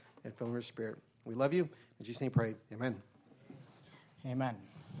fill in your spirit. We love you. In Jesus' name pray. Amen. Amen.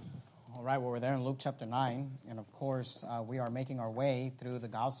 All right, well, we're there in Luke chapter 9, and of course, we are making our way through the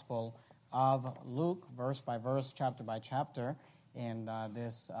Gospel of Luke, verse by verse, chapter by chapter, in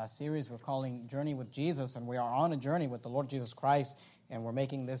this series we're calling Journey with Jesus, and we are on a journey with the Lord Jesus Christ, and we're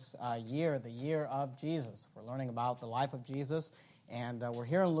making this year the year of Jesus. We're learning about the life of Jesus, and we're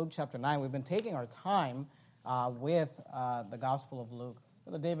here in Luke chapter 9. We've been taking our time with the Gospel of Luke.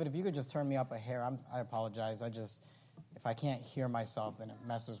 Brother David, if you could just turn me up a hair, I apologize. If I can't hear myself, then it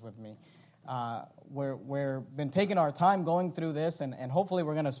messes with me. We've been taking our time going through this, and hopefully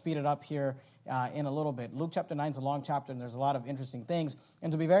we're going to speed it up here in a little bit. Luke chapter 9 is a long chapter, and there's a lot of interesting things.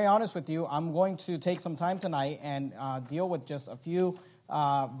 And to be very honest with you, I'm going to take some time tonight and deal with just a few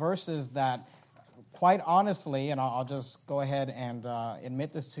verses that, quite honestly, and I'll just go ahead and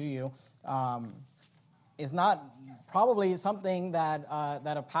admit this to you, is not probably something that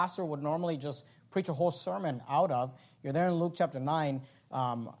a pastor would normally just preach a whole sermon out of. You're there in Luke chapter 9.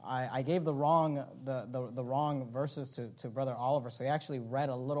 I gave the wrong verses to Brother Oliver, so he actually read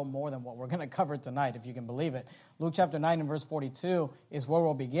a little more than what we're going to cover tonight, if you can believe it. Luke chapter 9 and verse 42 is where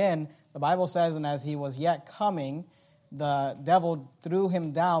we'll begin. The Bible says, and as he was yet coming, the devil threw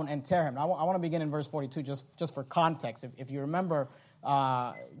him down and tear him. Now, I want to begin in verse 42 just for context. If you remember,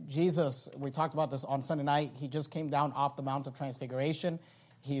 Jesus, we talked about this on Sunday night, he just came down off the Mount of Transfiguration.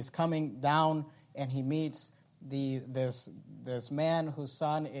 He's coming down and he meets this man whose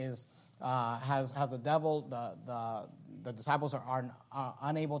son has a devil. The disciples are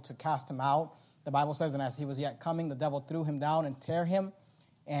unable to cast him out. The Bible says, and as he was yet coming, the devil threw him down and tear him.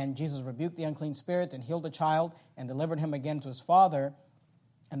 And Jesus rebuked the unclean spirit and healed the child and delivered him again to his father.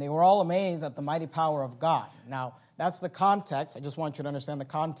 And they were all amazed at the mighty power of God. Now, that's the context. I just want you to understand the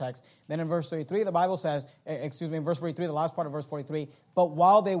context. Then in verse 33, the Bible says, in verse 43, the last part of verse 43, but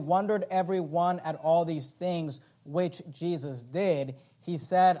while they wondered every one at all these things which Jesus did, he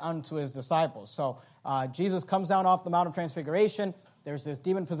said unto his disciples. So Jesus comes down off the Mount of Transfiguration. There's this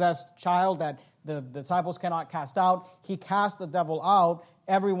demon-possessed child that the disciples cannot cast out. He casts the devil out.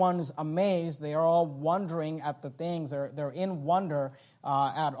 Everyone's amazed. They are all wondering at the things. They're in wonder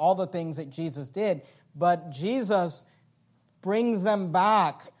at all the things that Jesus did. But Jesus brings them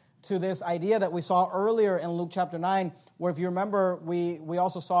back to this idea that we saw earlier in Luke chapter 9, where if you remember, we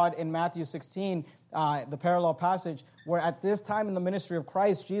also saw it in Matthew 16, the parallel passage, where at this time in the ministry of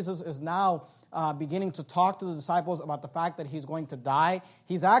Christ, Jesus is now beginning to talk to the disciples about the fact that he's going to die.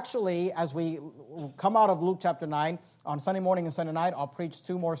 He's actually, as we come out of Luke chapter 9, on Sunday morning and Sunday night, I'll preach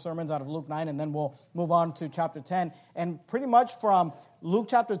 2 more sermons out of Luke 9, and then we'll move on to chapter 10. And pretty much from Luke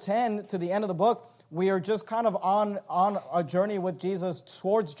chapter 10 to the end of the book, we are just kind of on a journey with Jesus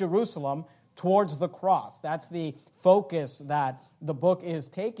towards Jerusalem, towards the cross. That's the focus that the book is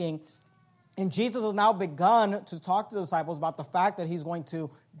taking. And Jesus has now begun to talk to the disciples about the fact that he's going to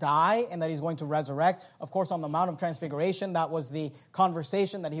die and that he's going to resurrect. Of course, on the Mount of Transfiguration, that was the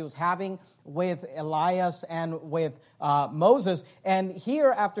conversation that he was having with Elias and with Moses. And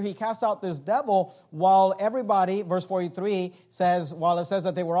here, after he cast out this devil, while everybody, verse 43 says, while it says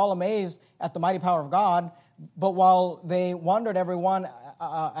that they were all amazed at the mighty power of God, but while they wondered everyone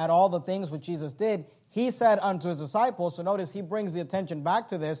at all the things which Jesus did, he said unto his disciples, so notice he brings the attention back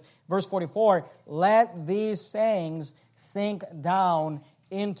to this, verse 44, let these sayings sink down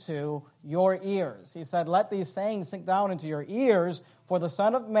into your ears. He said, let these sayings sink down into your ears, for the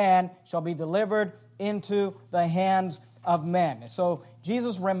Son of Man shall be delivered into the hands of men. So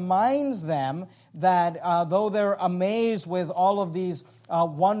Jesus reminds them that though they're amazed with all of these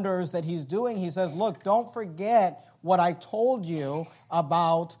wonders that he's doing, he says, look, don't forget what I told you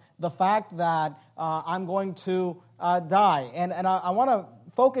about the fact that I'm going to die. And I want to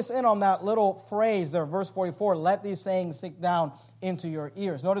focus in on that little phrase there, verse 44, let these sayings sink down into your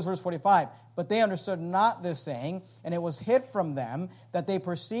ears. Notice verse 45, but they understood not this saying, and it was hid from them that they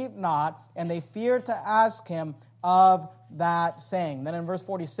perceived not, and they feared to ask him of that saying. Then in verse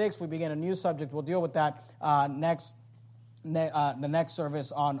 46, we begin a new subject. We'll deal with that the next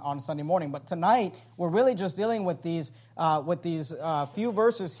service on Sunday morning. But tonight, we're really just dealing with these few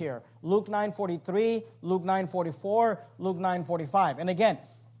verses here. Luke 9:43, Luke 9:44, Luke 9:45. And again,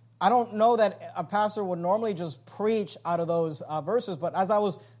 I don't know that a pastor would normally just preach out of those verses, but as I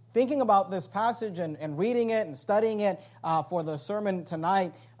was thinking about this passage and reading it and studying it for the sermon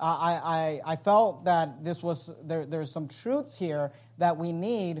tonight, I felt that there's some truths here that we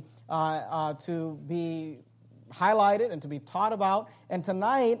need to be highlighted and to be taught about. And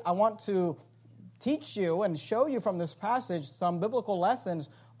tonight, I want to teach you and show you from this passage some biblical lessons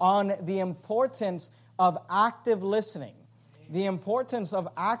on the importance of active listening. the importance of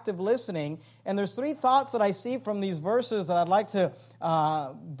active listening. And there's three thoughts that I see from these verses that I'd like to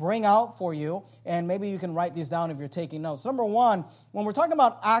bring out for you. And maybe you can write these down if you're taking notes. Number one, when we're talking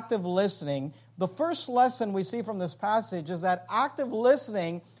about active listening, the first lesson we see from this passage is that active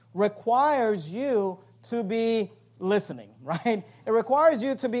listening requires you to be listening, right? It requires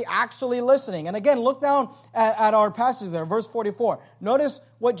you to be actually listening. And again, look down at our passage there, verse 44. Notice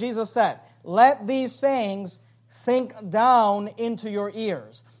what Jesus said. Let these sayings sink down into your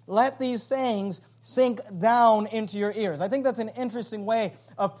ears. Let these sayings sink down into your ears. I think that's an interesting way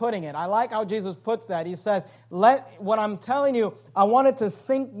of putting it. I like how Jesus puts that. He says, let what I'm telling you, I want it to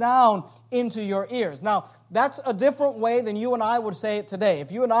sink down into your ears. Now, that's a different way than you and I would say it today.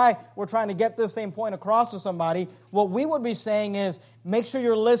 If you and I were trying to get this same point across to somebody, what we would be saying is, make sure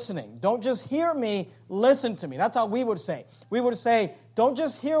you're listening. Don't just hear me, listen to me. That's how we would say. We would say, don't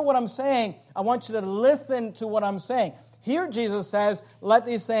just hear what I'm saying, I want you to listen to what I'm saying. Here Jesus says, let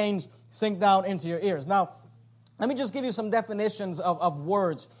these sayings sink down into your ears. Now, let me just give you some definitions of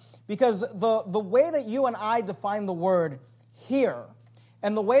words, because the way that you and I define the word hear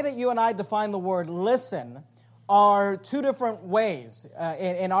and the way that you and I define the word listen are two different ways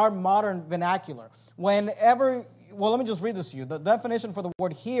in our modern vernacular. Let me just read this to you. The definition for the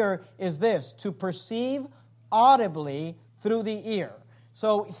word hear is this: to perceive audibly through the ear.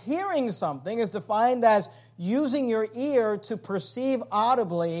 So hearing something is defined as using your ear to perceive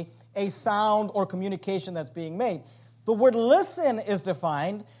audibly a sound or communication that's being made. The word listen is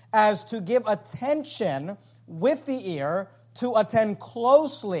defined as to give attention with the ear, to attend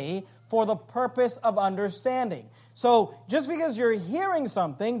closely for the purpose of understanding. So just because you're hearing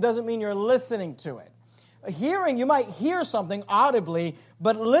something doesn't mean you're listening to it. Hearing, you might hear something audibly,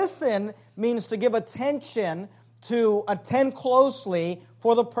 but listen means to give attention, to attend closely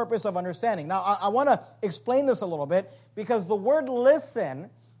for the purpose of understanding. Now, I want to explain this a little bit, because the word listen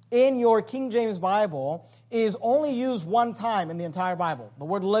in your King James Bible is only used one time in the entire Bible. The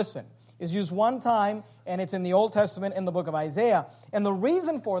word listen is used one time, and it's in the Old Testament in the book of Isaiah. And the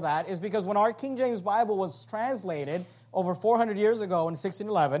reason for that is because when our King James Bible was translated over 400 years ago in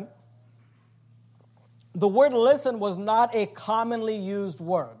 1611, the word listen was not a commonly used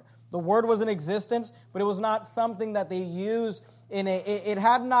word. The word was in existence, but it was not something that they used it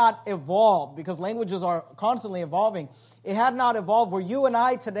had not evolved, because languages are constantly evolving. It had not evolved where you and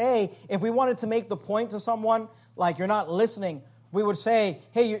I today, if we wanted to make the point to someone, like, you're not listening, we would say,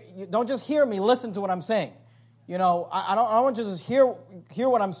 hey, you don't just hear me, listen to what I'm saying. You know, I don't want you to just hear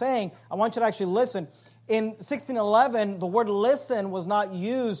what I'm saying. I want you to actually listen. In 1611, the word listen was not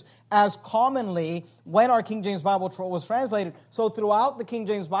used as commonly when our King James Bible was translated. So throughout the King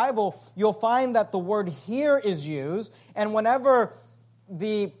James Bible, you'll find that the word hear is used. And whenever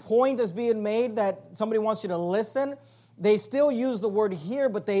the point is being made that somebody wants you to listen, they still use the word hear,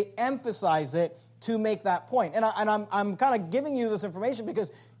 but they emphasize it to make that point. And I'm kind of giving you this information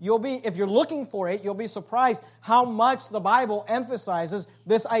because if you're looking for it, you'll be surprised how much the Bible emphasizes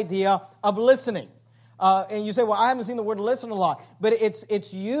this idea of listening. And you say, well, I haven't seen the word listen a lot. But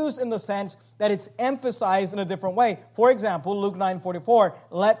it's used in the sense that it's emphasized in a different way. For example, Luke 9:44,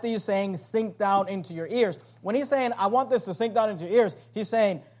 let these sayings sink down into your ears. When he's saying, I want this to sink down into your ears, he's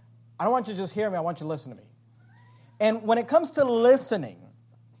saying, I don't want you to just hear me, I want you to listen to me. And when it comes to listening,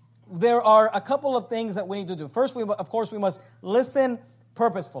 there are a couple of things that we need to do. First, we must listen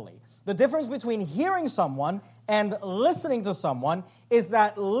purposefully. The difference between hearing someone and listening to someone is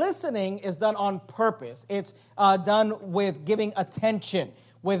that listening is done on purpose. It's done with giving attention,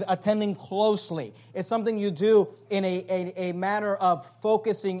 with attending closely. It's something you do in a manner of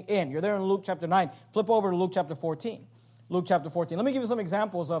focusing in. You're there in Luke chapter 9. Flip over to Luke chapter 14. Luke chapter 14. Let me give you some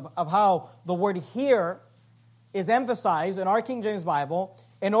examples of how the word hear is emphasized in our King James Bible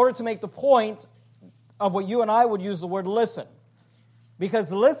in order to make the point of what you and I would use the word listen.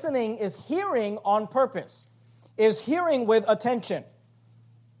 Because listening is hearing on purpose, is hearing with attention.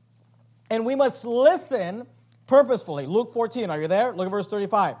 And we must listen purposefully. Luke 14, are you there? Look at verse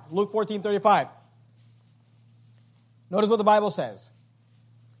 35. Luke 14:35. Notice what the Bible says.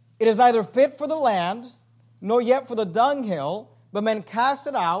 It is neither fit for the land, nor yet for the dunghill, but men cast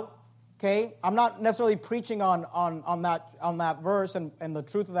it out. Okay, I'm not necessarily preaching on that verse and the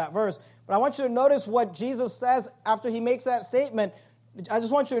truth of that verse, but I want you to notice what Jesus says after he makes that statement. I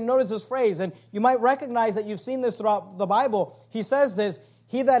just want you to notice this phrase, and you might recognize that you've seen this throughout the Bible. He says this,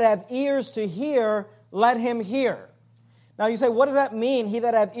 he that hath ears to hear, let him hear. Now you say, what does that mean, he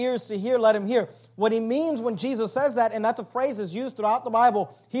that hath ears to hear, let him hear? what he means when Jesus says that, and that's a phrase that's used throughout the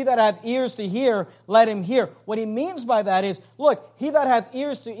Bible, he that hath ears to hear, let him hear. What he means by that is, look, he that hath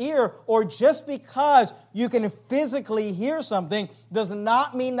ears to hear, or just because you can physically hear something, does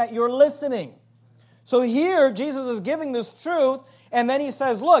not mean that you're listening. So here, Jesus is giving this truth, and then he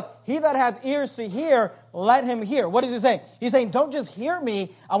says, look, he that hath ears to hear, let him hear. What is he saying? He's saying, don't just hear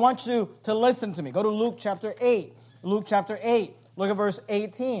me, I want you to listen to me. Go to Luke chapter 8. Luke chapter 8, look at verse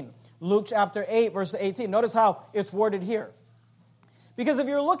 18. Luke chapter 8, verse 18. Notice how it's worded here. Because if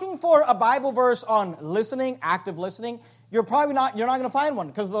you're looking for a Bible verse on listening, active listening, you're not going to find one,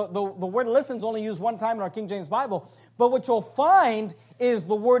 because the word listen is only used one time in our King James Bible. But what you'll find is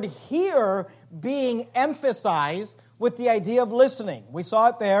the word hear being emphasized with the idea of listening. We saw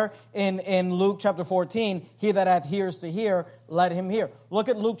it there in Luke chapter 14. He that hath ears to hear, let him hear. Look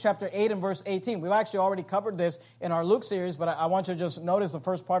at Luke chapter 8 and verse 18. We've actually already covered this in our Luke series, but I want you to just notice the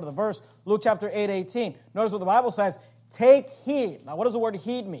first part of the verse. Luke chapter 8, 18. Notice what the Bible says. Take heed. Now, what does the word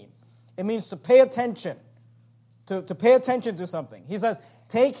heed mean? It means to pay attention. To pay attention to something. He says,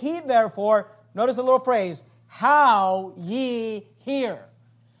 take heed, therefore, notice the little phrase, how ye hear.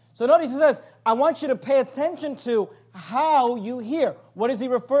 So notice he says, I want you to pay attention to how you hear. What is he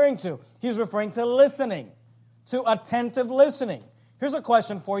referring to? He's referring to listening, to attentive listening. Here's a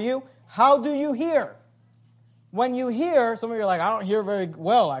question for you. How do you hear? When you hear, some of you are like, I don't hear very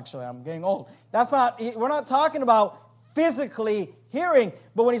well, actually. I'm getting old. We're not talking about physically hearing,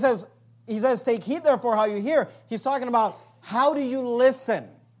 but when he says, take heed, therefore, how you hear, he's talking about how do you listen?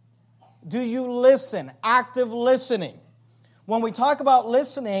 Do you listen? Active listening. When we talk about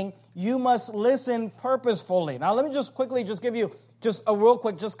listening, you must listen purposefully. Now, let me just quickly give you just a real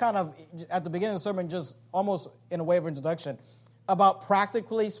quick, just kind of at the beginning of the sermon, just almost in a way of introduction, about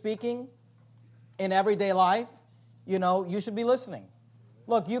practically speaking in everyday life. You should be listening.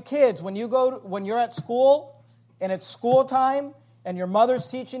 Look, you kids, when you're at school and it's school time and your mother's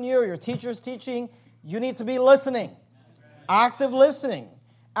teaching you or your teacher's teaching, you need to be listening. Active listening.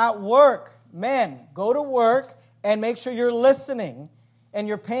 At work, men, go to work and make sure you're listening and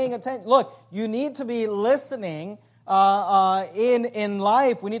you're paying attention. Look, you need to be listening in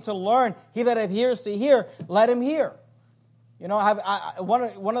life. We need to learn. He that adheres to hear, let him hear.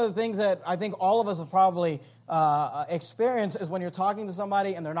 One of the things that I think all of us have probably experienced is when you're talking to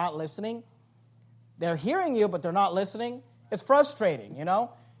somebody and they're not listening. They're hearing you, but they're not listening. It's frustrating,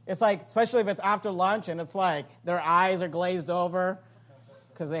 It's like, especially if it's after lunch and it's like their eyes are glazed over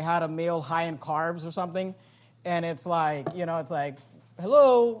because they had a meal high in carbs or something. And it's like,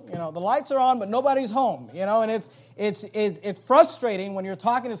 hello, the lights are on, but nobody's home, and it's frustrating when you're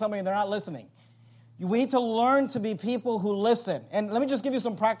talking to somebody and they're not listening. We need to learn to be people who listen. And let me just give you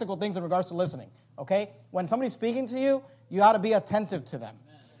some practical things in regards to listening, okay? When somebody's speaking to you, you ought to be attentive to them.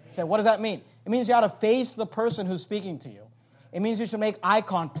 Say, what does that mean? It means you ought to face the person who's speaking to you. It means you should make eye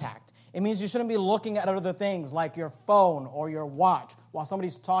contact. It means you shouldn't be looking at other things like your phone or your watch while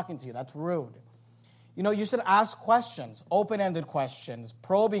somebody's talking to you. That's rude. You should ask questions, open-ended questions,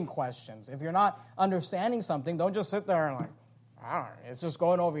 probing questions. If you're not understanding something, don't just sit there and I don't know, it's just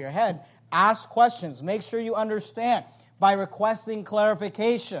going over your head. Ask questions. Make sure you understand by requesting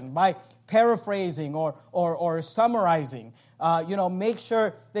clarification, by paraphrasing or summarizing. Make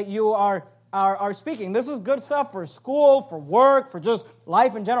sure that you are speaking. This is good stuff for school, for work, for just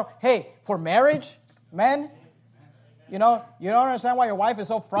life in general. Hey, for marriage, men, you don't understand why your wife is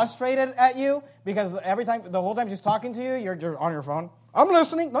so frustrated at you because the whole time she's talking to you, you're on your phone. I'm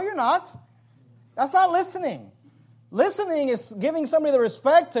listening. No, you're not. That's not listening. Listening is giving somebody the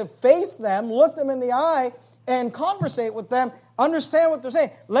respect to face them, look them in the eye, and conversate with them, understand what they're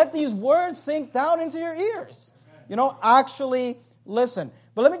saying. Let these words sink down into your ears. Actually listen.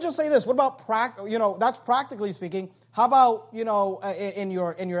 But let me just say this. What about that's practically speaking. How about, in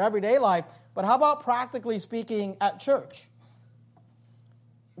your everyday life, but how about practically speaking at church?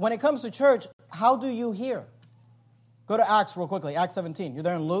 When it comes to church, how do you hear? Go to Acts real quickly, Acts 17. You're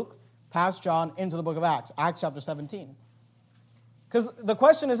there in Luke, past John, into the book of Acts, Acts chapter 17. Because the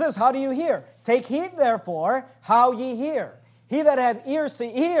question is this, how do you hear? Take heed, therefore, how ye hear. He that hath ears to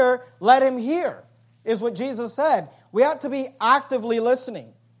hear, let him hear, is what Jesus said. We have to be actively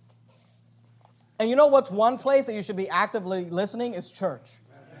listening. And you know what's one place that you should be actively listening? Is church.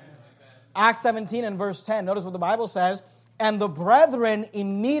 Acts 17 and verse 10. Notice what the Bible says. And the brethren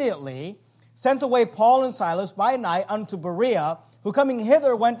immediately sent away Paul and Silas by night unto Berea, who coming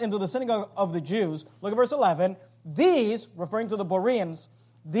hither went into the synagogue of the Jews. Look at verse 11. These, referring to the Bereans,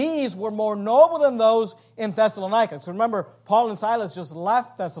 these were more noble than those in Thessalonica. So remember, Paul and Silas just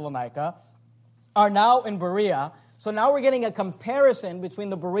left Thessalonica, are now in Berea. So now we're getting a comparison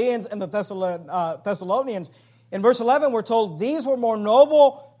between the Bereans and the Thessalonians. In verse 11, we're told these were more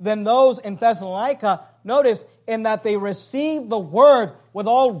noble than those in Thessalonica. Notice, in that they received the word with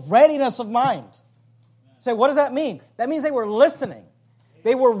all readiness of mind. Say, what does that mean? That means they were listening.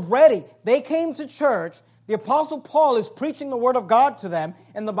 They were ready. They came to church. The Apostle Paul is preaching the word of God to them,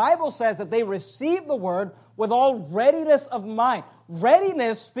 and the Bible says that they received the word with all readiness of mind.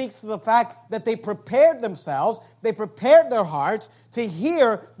 Readiness speaks to the fact that they prepared themselves, they prepared their hearts to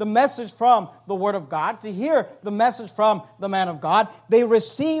hear the message from the Word of God, to hear the message from the man of God. They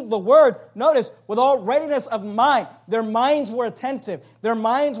received the Word, notice, with all readiness of mind. Their minds were attentive. Their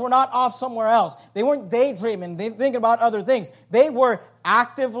minds were not off somewhere else. They weren't daydreaming, thinking about other things. They were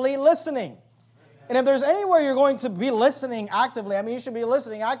actively listening. And if there's anywhere you're going to be listening actively, I mean, you should be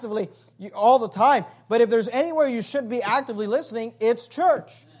listening actively all the time. But if there's anywhere you should be actively listening, it's church.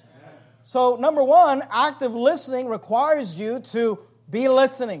 So, number one, active listening requires you to be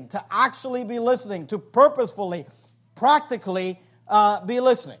listening, to actually be listening, to purposefully, practically be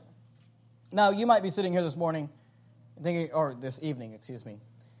listening. Now, you might be sitting here this morning, thinking, or this evening,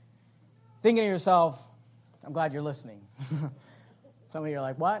 thinking to yourself, I'm glad you're listening. Some of you are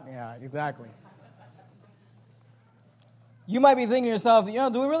like, what? Yeah, exactly. You might be thinking to yourself,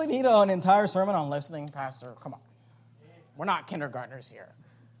 do we really need an entire sermon on listening, Pastor? Come on. We're not kindergartners here.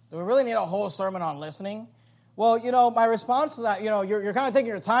 Do we really need a whole sermon on listening? Well, my response to that, you're kind of taking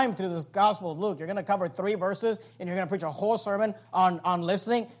your time through this Gospel of Luke. You're going to cover 3 verses, and you're going to preach a whole sermon on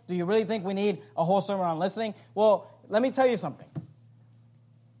listening. Do you really think we need a whole sermon on listening? Well, let me tell you something.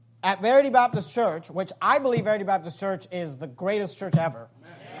 At Verity Baptist Church, which I believe Verity Baptist Church is the greatest church ever.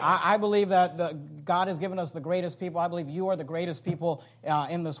 I believe that God has given us the greatest people. I believe you are the greatest people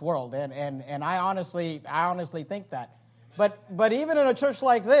in this world, and I honestly think that. But even in a church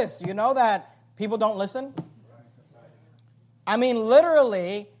like this, do you know that people don't listen? I mean,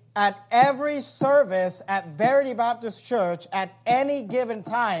 literally, at every service at Verity Baptist Church, at any given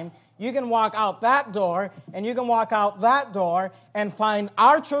time, you can walk out that door, and you can walk out that door and find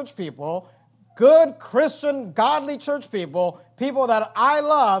our church people, good Christian, godly church people, people that I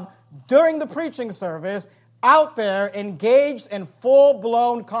love, during the preaching service, out there engaged in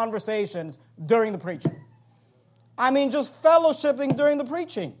full-blown conversations during the preaching. I mean, just fellowshipping during the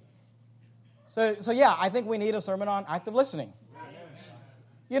preaching. So yeah, I think we need a sermon on active listening.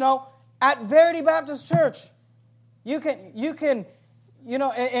 At Verity Baptist Church, you can,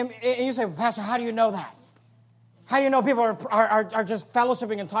 and you say, Pastor, how do you know that? How do you know people are just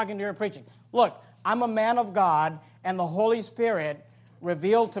fellowshipping and talking to your preaching? Look, I'm a man of God, and the Holy Spirit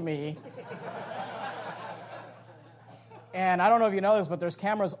revealed to me. And I don't know if you know this, but there's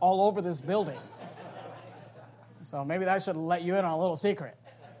cameras all over this building. So maybe that should let you in on a little secret.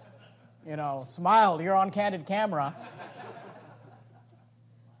 Smile, you're on candid camera.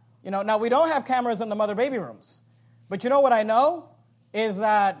 Now we don't have cameras in the mother-baby rooms. But you know what I know? Is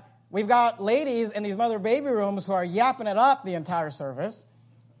that we've got ladies in these mother-baby rooms who are yapping it up the entire service,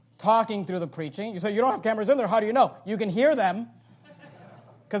 talking through the preaching. You say, you don't have cameras in there. How do you know? You can hear them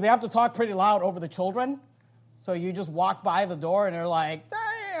because they have to talk pretty loud over the children. So you just walk by the door and they're like,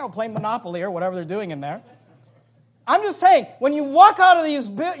 playing Monopoly or whatever they're doing in there. I'm just saying, when you walk out of these,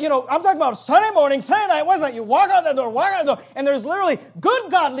 I'm talking about Sunday morning, Sunday night, Wednesday night, you walk out that door, and there's literally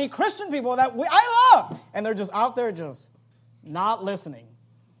good, godly Christian people that I love. And they're just out there just not listening.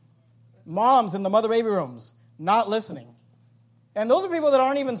 Moms in the mother-baby rooms, not listening. And those are people that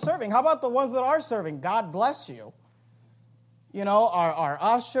aren't even serving. How about the ones that are serving? God bless you. Our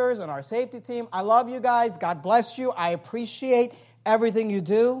ushers and our safety team. I love you guys. God bless you. I appreciate everything you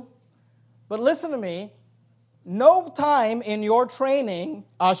do. But listen to me. No time in your training,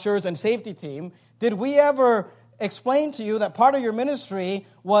 ushers and safety team, did we ever explain to you that part of your ministry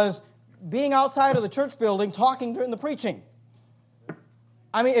was being outside of the church building talking during the preaching.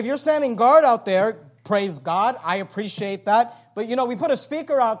 I mean, if you're standing guard out there, praise God, I appreciate that. But, we put a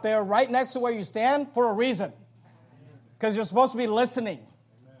speaker out there right next to where you stand for a reason. Because you're supposed to be listening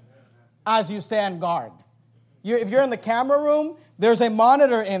as you stand guard. If you're in the camera room, there's a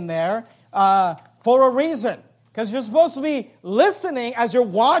monitor in there for a reason. Because you're supposed to be listening as you're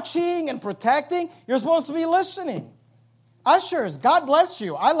watching and protecting. You're supposed to be listening. Ushers, God bless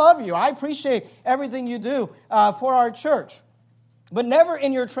you. I love you. I appreciate everything you do for our church. But never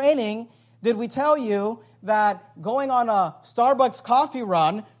in your training did we tell you that going on a Starbucks coffee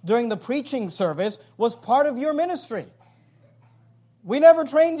run during the preaching service was part of your ministry. We never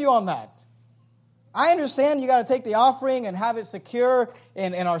trained you on that. I understand you got to take the offering and have it secure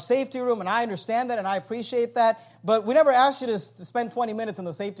in our safety room, and I understand that, and I appreciate that. But we never asked you to spend 20 minutes in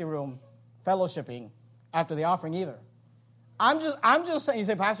the safety room fellowshipping after the offering either. I'm just saying, you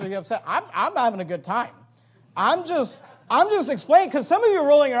say, Pastor, are you upset? I'm having a good time. I'm just explaining, because some of you are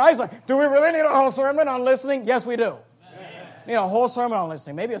rolling your eyes like, do we really need a whole sermon on listening? Yes, we do. Need a whole sermon on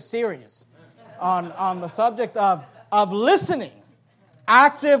listening, maybe a series on the subject of listening,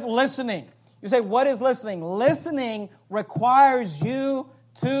 active listening. You say, what is listening? Listening requires you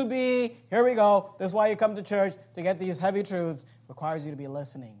to be, here we go, this is why you come to church, to get these heavy truths, requires you to be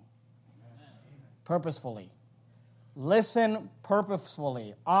listening purposefully. Listen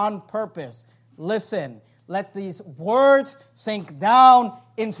purposefully, on purpose. Listen. Let these words sink down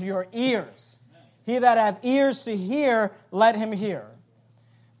into your ears. He that hath ears to hear, let him hear.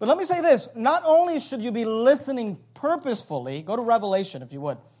 But let me say this. Not only should you be listening purposefully, go to Revelation if you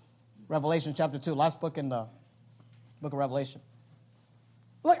would. Revelation chapter 2, last book in the book of Revelation.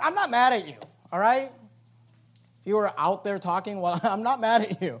 Look, I'm not mad at you, all right? If you were out there talking, well, I'm not mad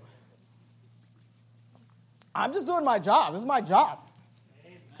at you. I'm just doing my job. This is my job.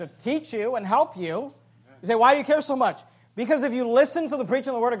 To teach you and help you. You say, why do you care so much? Because if you listen to the preaching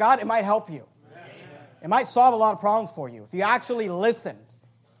of the Word of God, it might help you. It might solve a lot of problems for you. If you actually listened,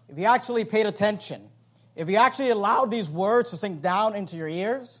 if you actually paid attention, if you actually allowed these words to sink down into your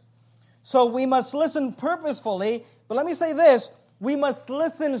ears. So we must listen purposefully, but let me say this, we must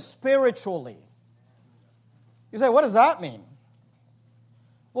listen spiritually. You say, what does that mean?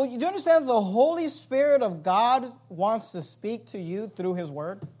 Well, you do understand the Holy Spirit of God wants to speak to you through His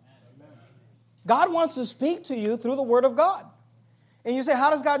Word? God wants to speak to you through the Word of God. And you say,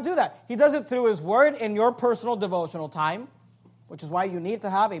 how does God do that? He does it through His Word in your personal devotional time, which is why you need to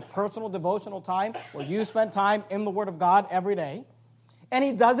have a personal devotional time where you spend time in the Word of God every day. And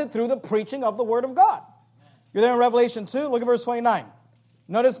He does it through the preaching of the Word of God. You're there in Revelation 2, look at verse 29.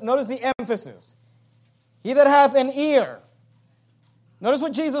 Notice the emphasis. He that hath an ear. Notice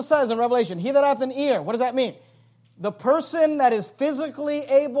what Jesus says in Revelation. He that hath an ear. What does that mean? The person that is physically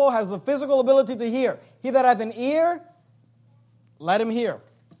able, has the physical ability to hear. He that hath an ear, let him hear.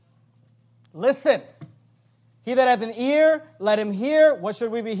 Listen. He that hath an ear, let him hear. What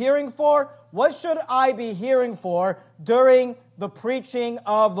should we be hearing for? What should I be hearing for during the preaching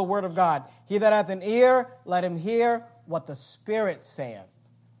of the Word of God? He that hath an ear, let him hear what the Spirit saith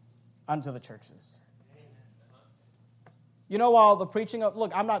unto the churches. You know, while the preaching of,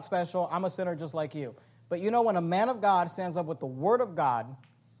 look, I'm not special. I'm a sinner just like you. But you know, when a man of God stands up with the Word of God,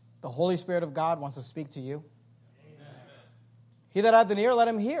 the Holy Spirit of God wants to speak to you. Amen. He that hath an ear, let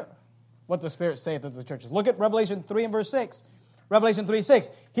him hear what the Spirit saith unto the churches. Look at Revelation 3 and verse 6. Revelation 3:6.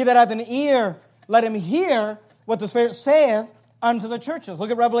 He that hath an ear, let him hear what the Spirit saith unto the churches. Look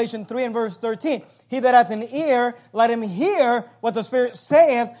at Revelation 3 and verse 13. He that hath an ear, let him hear what the Spirit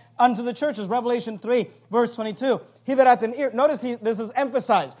saith unto the churches. Revelation 3, verse 22. He that hath an ear, notice this is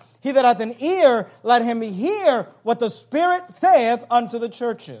emphasized. He that hath an ear, let him hear what the Spirit saith unto the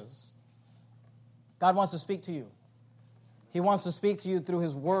churches. God wants to speak to you. He wants to speak to you through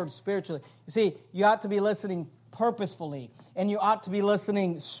His Word spiritually. You see, you ought to be listening purposefully, and you ought to be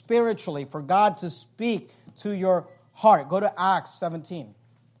listening spiritually for God to speak to your heart. Go to Acts 17.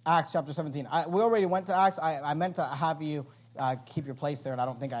 Acts chapter 17. We already went to Acts. I meant to have you keep your place there, and I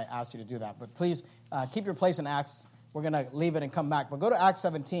don't think I asked you to do that. But please keep your place in Acts. We're going to leave it and come back. But go to Acts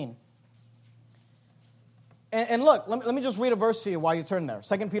 17. And look, let me just read a verse to you while you turn there.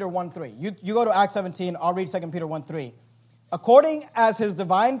 2 Peter 1:3. You go to Acts 17. I'll read 2 Peter 1:3. According as His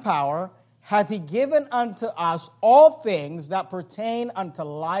divine power hath He given unto us all things that pertain unto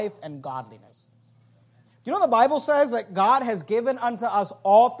life and godliness. Do you know the Bible says that God has given unto us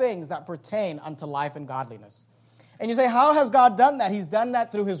all things that pertain unto life and godliness? And you say, how has God done that? He's done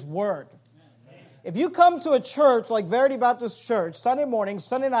that through His Word. If you come to a church like Verity Baptist Church, Sunday morning,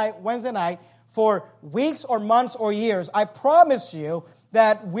 Sunday night, Wednesday night, for weeks or months or years, I promise you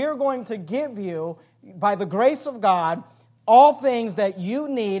that we're going to give you, by the grace of God, all things that you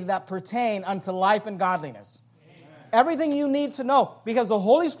need that pertain unto life and godliness. Amen. Everything you need to know, because the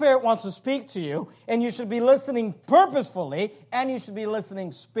Holy Spirit wants to speak to you, and you should be listening purposefully, and you should be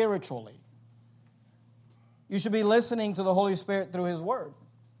listening spiritually. You should be listening to the Holy Spirit through His Word.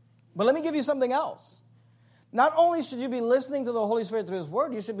 But let me give you something else. Not only should you be listening to the Holy Spirit through His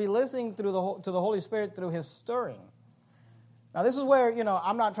Word, you should be listening to the Holy Spirit through His stirring. Now, this is where,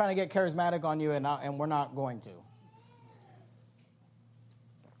 I'm not trying to get charismatic on you, and we're not going to.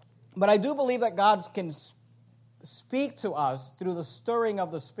 But I do believe that God can speak to us through the stirring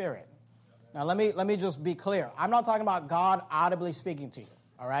of the Spirit. Now, let me just be clear. I'm not talking about God audibly speaking to you,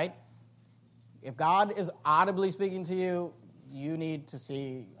 all right? If God is audibly speaking to you, you need to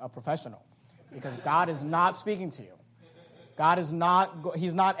see a professional, because God is not speaking to you.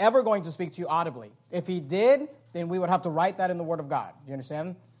 He's not ever going to speak to you audibly. If he did, then we would have to write that in the Word of God. Do you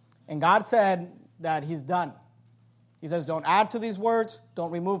understand? And God said that he's done. He says, don't add to these words,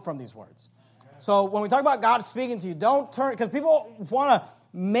 don't remove from these words. So when we talk about God speaking to you, don't turn, because people want to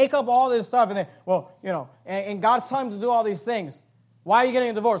make up all this stuff, and then, well, and God's telling them to do all these things. Why are you getting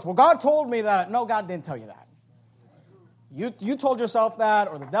a divorce? Well, God told me that. No, God didn't tell you that. You told yourself that,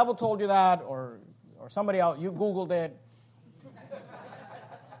 or the devil told you that, or somebody else. You Googled it.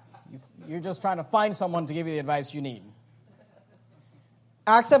 You're just trying to find someone to give you the advice you need.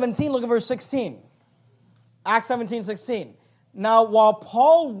 Acts 17, look at verse 16. Acts 17, 16. Now, while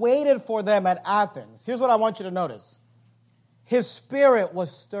Paul waited for them at Athens, here's what I want you to notice. His spirit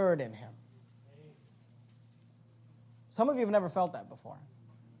was stirred in him. Some of you have never felt that before.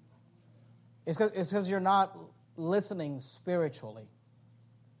 It's because you're not listening spiritually.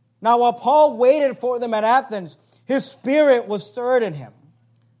 Now, while Paul waited for them at Athens, his spirit was stirred in him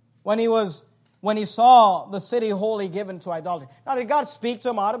when he saw the city wholly given to idolatry. Now, did God speak to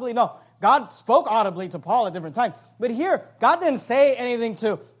him audibly? No. God spoke audibly to Paul at different times. But here, God didn't say anything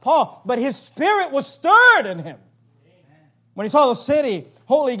to Paul, but his spirit was stirred in him. Amen. When he saw the city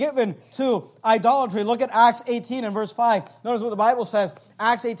wholly given to idolatry. Look at Acts 18 and verse 5. Notice what the Bible says.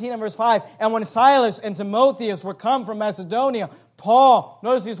 Acts 18 and verse 5. And when Silas and Timotheus were come from Macedonia, Paul,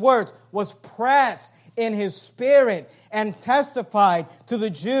 notice these words, was pressed in his spirit and testified to the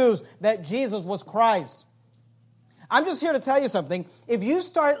Jews that Jesus was Christ. I'm just here to tell you something. If you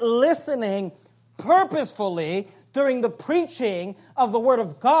start listening purposefully during the preaching of the Word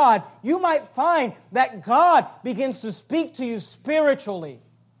of God, you might find that God begins to speak to you spiritually.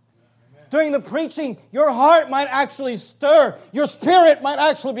 Amen. During the preaching, your heart might actually stir. Your spirit might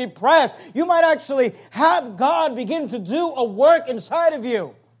actually be pressed. You might actually have God begin to do a work inside of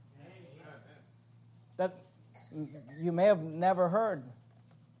you that you may have never heard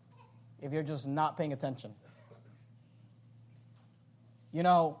if you're just not paying attention.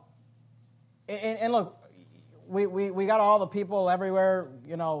 And look, we got all the people everywhere,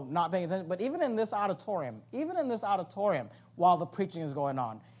 not paying attention. But even in this auditorium, while the preaching is going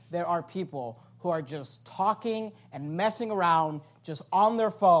on, there are people who are just talking and messing around, just on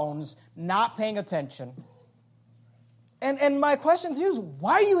their phones, not paying attention. And my question to you is,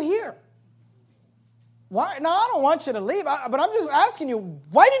 why are you here? Why? Now, I don't want you to leave, but I'm just asking you,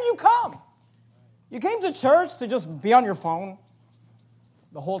 why did you come? You came to church to just be on your phone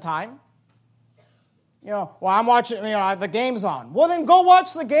the whole time? Well, I'm watching, the game's on. Well, then go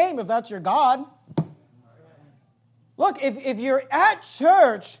watch the game if that's your God. Look, if you're at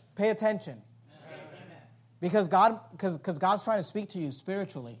church, pay attention. Because God's trying to speak to you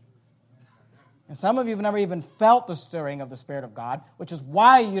spiritually. And some of you have never even felt the stirring of the Spirit of God, which is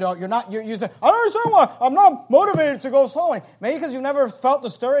why you say, I don't understand why I'm not motivated to go slow. Maybe because you've never felt the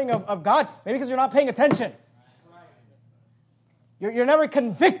stirring of God. Maybe because you're not paying attention. You're never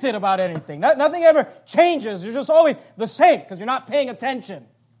convicted about anything. Nothing ever changes. You're just always the same because you're not paying attention.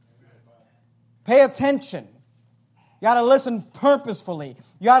 Pay attention. You got to listen purposefully.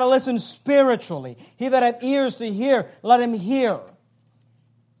 You got to listen spiritually. He that hath ears to hear, let him hear.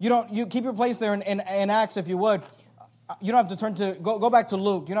 You keep your place there in Acts if you would. You don't have to turn to, go back to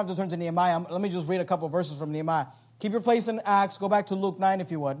Luke. You don't have to turn to Nehemiah. Let me just read a couple of verses from Nehemiah. Keep your place in Acts. Go back to Luke 9 if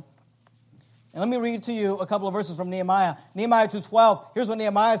you would. And let me read to you a couple of verses from Nehemiah. Nehemiah 2:12. Here's what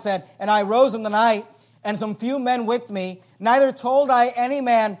Nehemiah said. And I rose in the night, and some few men with me. Neither told I any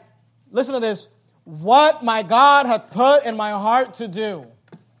man, listen to this, what my God hath put in my heart to do.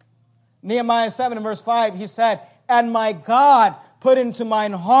 Nehemiah 7 and verse 5, he said, and my God put into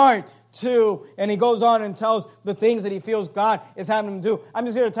mine heart to, and he goes on and tells the things that he feels God is having him do. I'm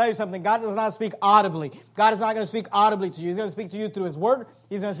just here to tell you something. God does not speak audibly. God is not going to speak audibly to you. He's going to speak to you through his word.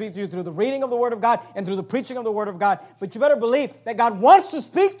 He's going to speak to you through the reading of the word of God and through the preaching of the word of God. But you better believe that God wants to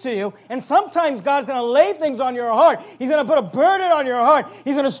speak to you, and sometimes God's going to lay things on your heart. He's going to put a burden on your heart.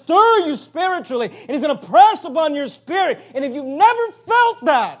 He's going to stir you spiritually, and he's going to press upon your spirit. And if you've never felt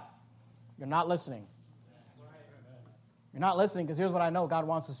that, you're not listening. You're not listening because here's what I know. God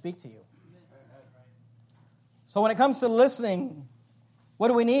wants to speak to you. So when it comes to listening, what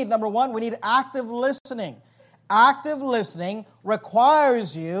do we need? Number one, we need active listening. Active listening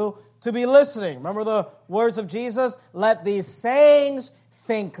requires you to be listening. Remember the words of Jesus? Let these sayings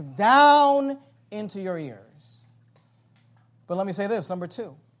sink down into your ears. But let me say this, number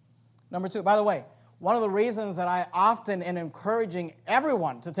two. By the way, one of the reasons that I often am encouraging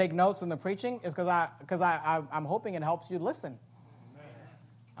everyone to take notes in the preaching is because I'm hoping it helps you listen.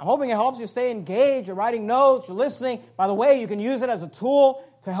 I'm hoping it helps you stay engaged. You're writing notes, you're listening. By the way, you can use it as a tool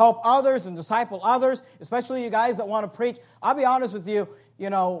to help others and disciple others, especially you guys that want to preach. I'll be honest with you,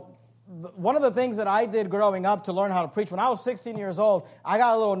 one of the things that I did growing up to learn how to preach, when I was 16 years old, I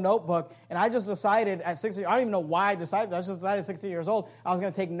got a little notebook, and I just decided at 16, I don't even know why I decided, I just decided at 16 years old, I was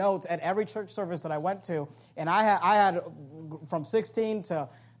going to take notes at every church service that I went to, and I had from 16 to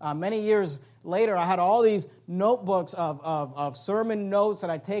many years later, I had all these notebooks of sermon notes that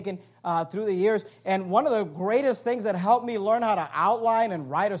I'd taken through the years, and one of the greatest things that helped me learn how to outline and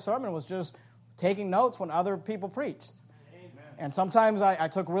write a sermon was just taking notes when other people preached. And sometimes I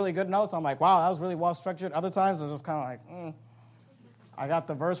took really good notes. I'm like, wow, that was really well structured. Other times it was just kind of like, I got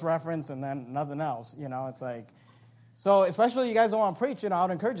the verse reference and then nothing else. It's like, so especially you guys don't want to preach, I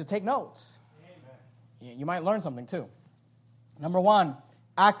would encourage you to take notes. Amen. You might learn something too. Number one,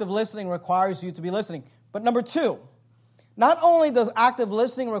 active listening requires you to be listening. But number two, not only does active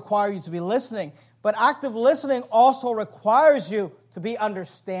listening require you to be listening, but active listening also requires you to be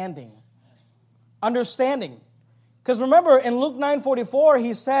understanding. Understanding. Because remember, in Luke 9:44,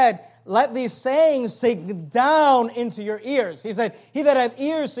 he said, let these sayings sink down into your ears. He said, he that hath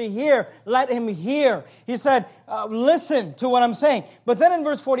ears to hear, let him hear. He said, listen to what I'm saying. But then in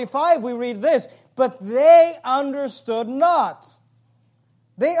verse 45, we read this, but they understood not.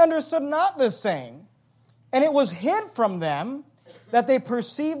 They understood not this saying, and it was hid from them that they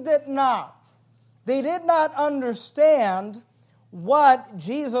perceived it not. They did not understand what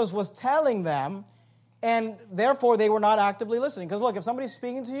Jesus was telling them, and therefore, they were not actively listening. Because look, if somebody's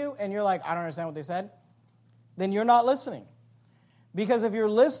speaking to you and you're like, I don't understand what they said, then you're not listening. Because if you're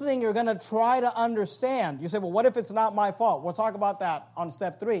listening, you're going to try to understand. You say, well, what if it's not my fault? We'll talk about that on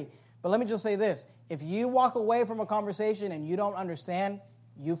step 3. But let me just say this. If you walk away from a conversation and you don't understand,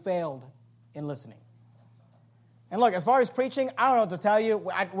 you failed in listening. And look, as far as preaching, I don't know what to tell you.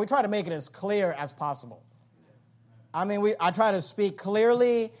 We try to make it as clear as possible. I try to speak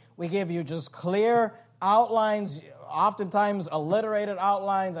clearly. We give you just clear outlines, oftentimes alliterated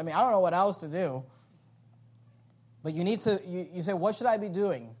outlines. I don't know what else to do. But you need to, you say, what should I be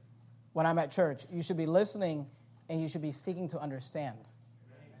doing when I'm at church? You should be listening, and you should be seeking to understand.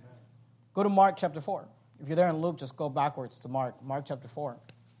 Amen. Go to Mark chapter 4. If you're there in Luke, just go backwards to Mark chapter 4.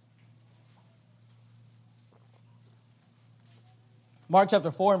 Mark chapter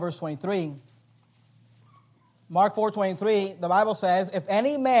 4 and verse 23. Mark 4:23, the Bible says, if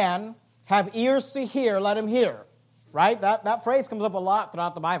any man have ears to hear, let him hear. Right? That phrase comes up a lot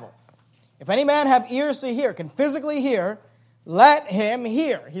throughout the Bible. If any man have ears to hear, can physically hear, let him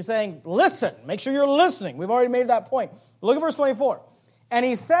hear. He's saying, listen. Make sure you're listening. We've already made that point. Look at verse 24. And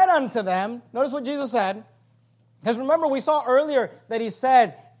he said unto them, notice what Jesus said. Because remember, we saw earlier that he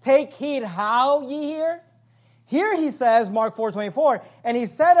said, take heed how ye hear. Here he says, Mark 4:24, and he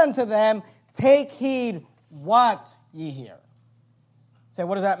said unto them, take heed what ye hear. Say,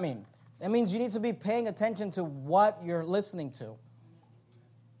 what does that mean? That means you need to be paying attention to what you're listening to.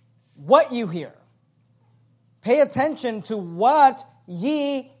 What you hear. Pay attention to what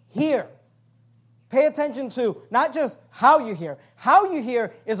ye hear. Pay attention to not just how you hear. How you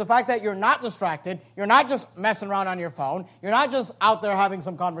hear is the fact that you're not distracted. You're not just messing around on your phone. You're not just out there having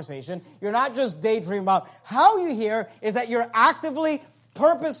some conversation. You're not just daydreaming about. How you hear is that you're actively,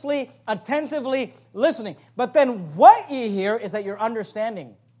 purposely, attentively listening. But then what you hear is that you're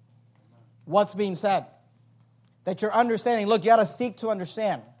understanding what's being said. That you're understanding. Look, you got to seek to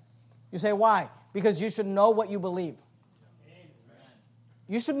understand. You say, why? Because you should know what you believe.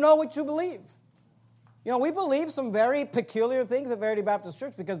 You should know what you believe. We believe some very peculiar things at Verity Baptist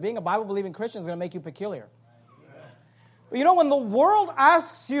Church because being a Bible-believing Christian is going to make you peculiar. But when the world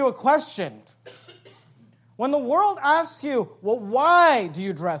asks you a question, when the world asks you, well, why do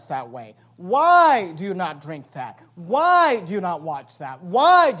you dress that way? Why do you not drink that? Why do you not watch that?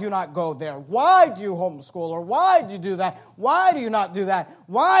 Why do you not go there? Why do you homeschool? Or why do you do that? Why do you not do that?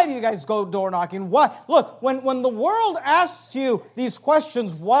 Why do you guys go door knocking? Why? Look, when the world asks you these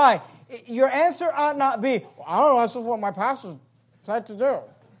questions, why? Your answer ought not be, I don't know, that's just what my pastor said to do.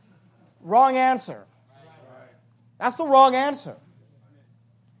 Wrong answer. That's the wrong answer.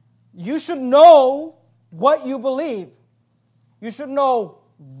 You should know what you believe. You should know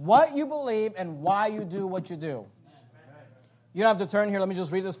what you believe and why you do what you do. You don't have to turn here. Let me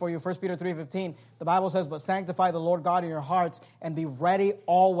just read this for you. 1 Peter 3:15. The Bible says, but sanctify the Lord God in your hearts and be ready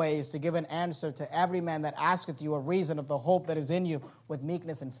always to give an answer to every man that asketh you a reason of the hope that is in you with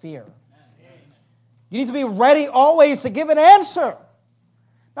meekness and fear. You need to be ready always to give an answer.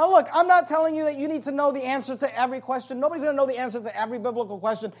 Now look, I'm not telling you that you need to know the answer to every question. Nobody's going to know the answer to every biblical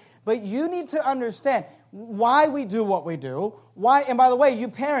question. But you need to understand why we do what we do. Why, and by the way, you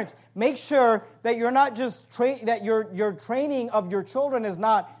parents, make sure that you're not just that your training of your children is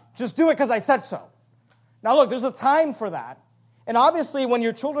not just do it because I said so. Now look, there's a time for that. And obviously when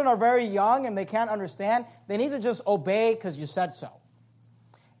your children are very young and they can't understand, they need to just obey because you said so.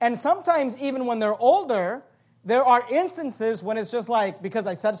 And sometimes even when they're older, there are instances when it's just like, because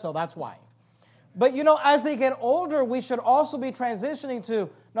I said so, that's why. But, as they get older, we should also be transitioning to,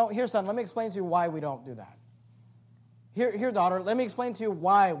 no, here, son, let me explain to you why we don't do that. Here, daughter, let me explain to you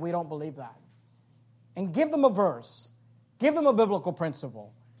why we don't believe that. And give them a verse. Give them a biblical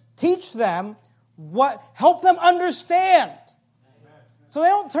principle. Teach them help them understand. So they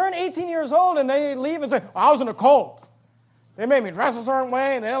don't turn 18 years old and they leave and say, I was in a cult. They made me dress a certain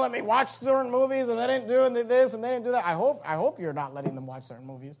way, and they didn't let me watch certain movies, and they didn't do this, and they didn't do that. I hope you're not letting them watch certain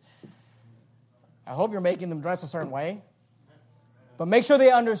movies. I hope you're making them dress a certain way. But make sure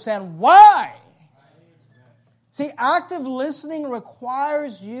they understand why. See, active listening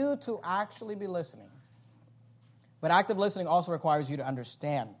requires you to actually be listening. But active listening also requires you to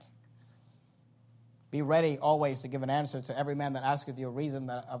understand. Be ready always to give an answer to every man that asketh you a reason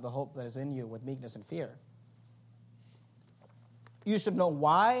of the hope that is in you with meekness and fear. You should know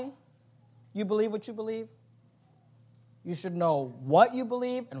why you believe what you believe. You should know what you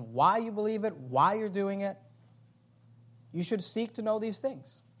believe and why you believe it, why you're doing it. You should seek to know these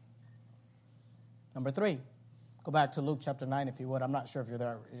things. Number 3, go back to Luke chapter 9 if you would. I'm not sure if you're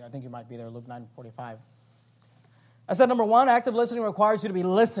there. I think you might be there, Luke 9:45. I said number 1, active listening requires you to be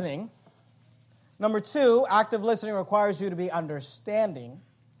listening. Number 2, active listening requires you to be understanding.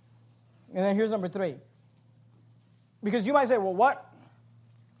 And then here's number 3. Because you might say, well,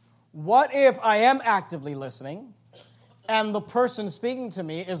 what if I am actively listening and the person speaking to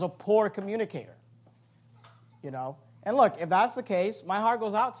me is a poor communicator? And look, if that's the case, my heart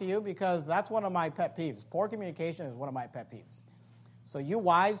goes out to you because that's one of my pet peeves. Poor communication is one of my pet peeves. So you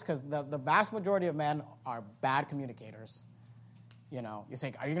wives, because the vast majority of men are bad communicators. You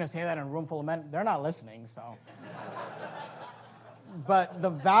say, are you going to say that in a room full of men? They're not listening, so. But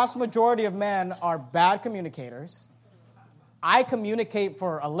the vast majority of men are bad communicators. I communicate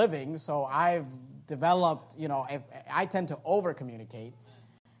for a living, so I've developed, I tend to over-communicate.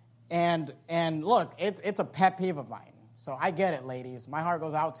 And look, it's a pet peeve of mine. So I get it, ladies. My heart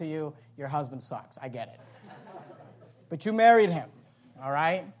goes out to you. Your husband sucks. I get it. But you married him, all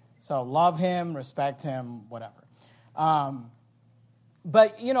right? So love him, respect him, whatever.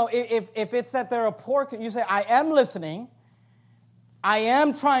 But, if it's that they're a poor, you say, I am listening. I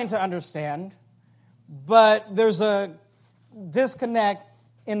am trying to understand. But there's a disconnect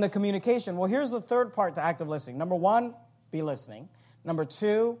in the communication. Well, here's the third part to active listening. Number 1, be listening. Number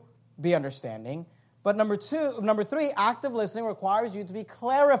 2, be understanding. But number 3, active listening requires you to be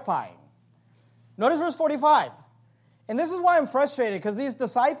clarifying. Notice verse 45. And this is why I'm frustrated, because these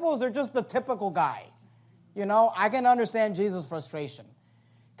disciples, they're just the typical guy. I can understand Jesus' frustration.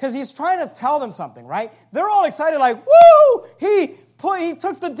 Because he's trying to tell them something, right? They're all excited like, woo! He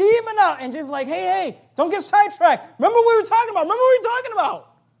took the demon out. And Jesus like, hey, don't get sidetracked. Remember what we were talking about.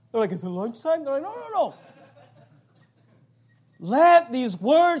 They're like, is it lunchtime? They're like, no. Let these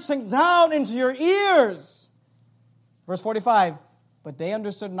words sink down into your ears. Verse 45, but they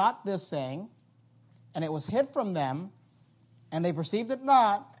understood not this saying, and it was hid from them, and they perceived it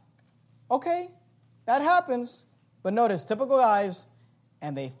not. Okay, that happens. But notice, typical guys,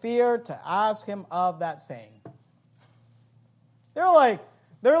 and they feared to ask him of that saying. They're like,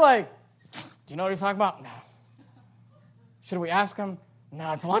 do you know what he's talking about? No. Should we ask him?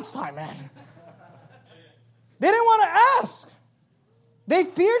 No, it's lunchtime, man. They didn't want to ask. They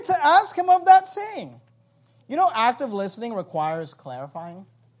feared to ask him of that saying. Active listening requires clarifying.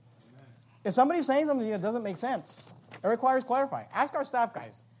 Amen. If somebody's saying something that doesn't make sense, it requires clarifying. Ask our staff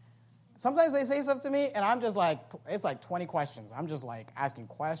guys. Sometimes they say stuff to me, and I'm just like, it's like 20 questions. I'm just like asking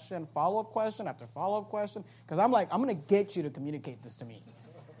question, follow-up question after follow-up question, because I'm like, I'm going to get you to communicate this to me,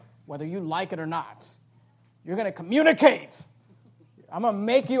 whether you like it or not. You're going to communicate. I'm going to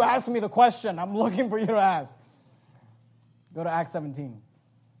make you ask me the question I'm looking for you to ask. Go to Acts 17.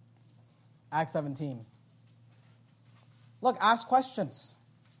 Acts 17. Look, ask questions.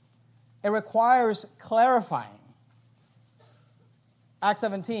 It requires clarifying. Acts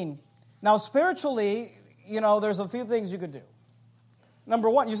 17. Now, spiritually, there's a few things you could do. Number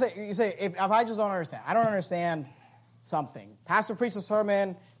 1, you say, if I just don't understand, I don't understand something. Pastor preached a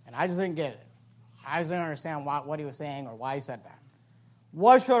sermon, and I just didn't get it. I just didn't understand what he was saying or why he said that.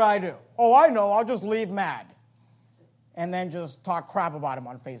 What should I do? Oh, I know, I'll just leave mad. and then just talk crap about him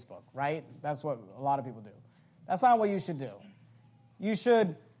on Facebook, right? That's what a lot of people do. That's not what you should do. You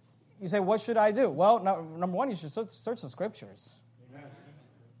say, what should I do? Well, number one, you should search the scriptures.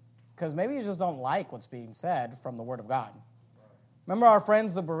 Because maybe you just don't like what's being said from the Word of God. Remember our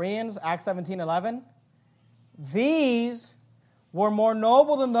friends, the Bereans, Acts 17:11? These were more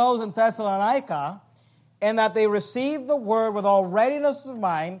noble than those in Thessalonica, in that they received the Word with all readiness of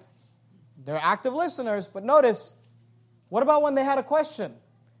mind. They're active listeners, but notice, what about when they had a question?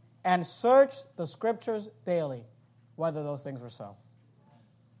 And searched the scriptures daily, whether those things were so.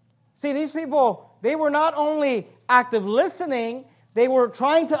 See, these people, they were not only active listening, they were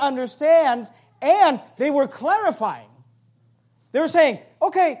trying to understand, and they were clarifying. They were saying,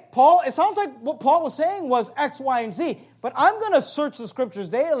 okay, Paul, it sounds like what Paul was saying was X, Y, and Z, but I'm going to search the scriptures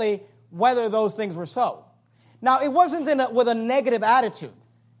daily, whether those things were so. Now, it wasn't with a negative attitude.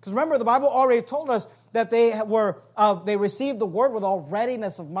 Because remember, the Bible already told us that they received the word with all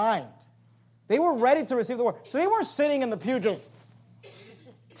readiness of mind. They were ready to receive the word. So they weren't sitting in the pew just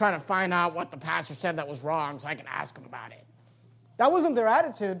trying to find out what the pastor said that was wrong so I can ask him about it. That wasn't their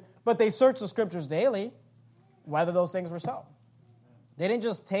attitude, but they searched the scriptures daily, whether those things were so. They didn't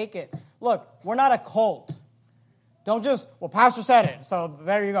just take it. Look, we're not a cult. Don't just, well, pastor said it, so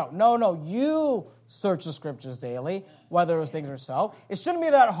there you go. No, you search the scriptures daily, whether those things are so. It shouldn't be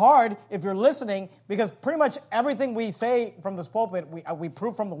that hard if you're listening, because pretty much everything we say from this pulpit, we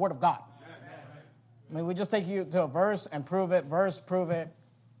prove from the Word of God. I mean, we just take you to a verse and prove it, prove it.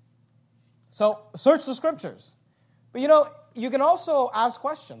 So, search the scriptures. But you can also ask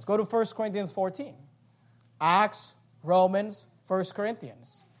questions. Go to 1 Corinthians 14. Acts, Romans, 1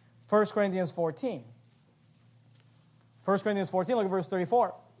 Corinthians. 1 Corinthians 14. 1 Corinthians 14, look at verse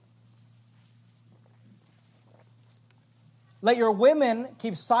 34. Let your women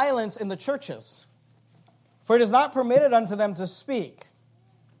keep silence in the churches, for it is not permitted unto them to speak,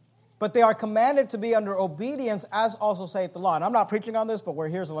 but they are commanded to be under obedience, as also saith the law. And I'm not preaching on this, but we're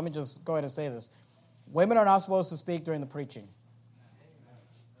here, so let me just go ahead and say this. Women are not supposed to speak during the preaching.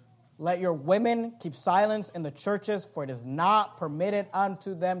 Let your women keep silence in the churches, for it is not permitted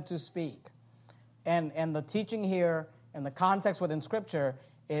unto them to speak. And the teaching here, and the context within Scripture,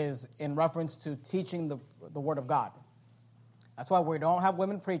 is in reference to teaching the Word of God. That's why we don't have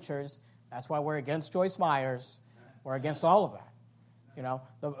women preachers. That's why we're against Joyce Myers. We're against all of that.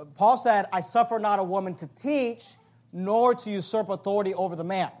 Paul said, I suffer not a woman to teach, nor to usurp authority over the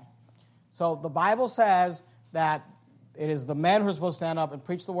man. So the Bible says that it is the men who are supposed to stand up and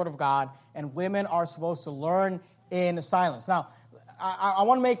preach the Word of God, and women are supposed to learn in silence. Now, I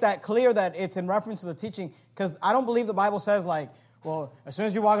want to make that clear that it's in reference to the teaching, because I don't believe the Bible says, well, as soon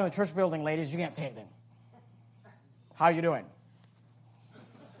as you walk in the church building, ladies, you can't say anything. How you doing?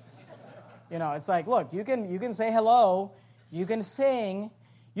 It's like, look, you can say hello, you can sing,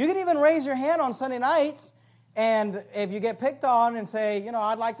 you can even raise your hand on Sunday nights, and if you get picked on and say,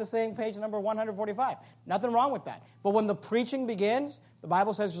 I'd like to sing page number 145, nothing wrong with that. But when the preaching begins, the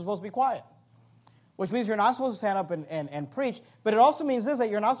Bible says you're supposed to be quiet, which means you're not supposed to stand up and preach, but it also means this, that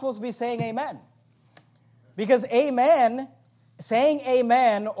you're not supposed to be saying amen. Because saying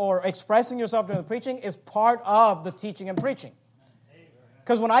amen or expressing yourself during the preaching is part of the teaching and preaching.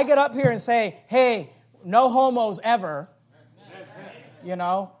 Because when I get up here and say, hey, no homos ever,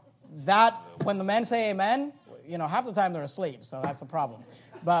 that when the men say amen, half the time they're asleep, so that's the problem.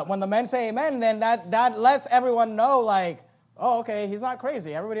 But when the men say amen, then that lets everyone know, oh, okay, he's not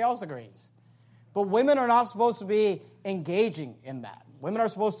crazy. Everybody else agrees. But women are not supposed to be engaging in that. Women are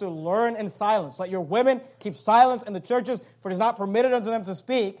supposed to learn in silence. Let your women keep silence in the churches, for it is not permitted unto them to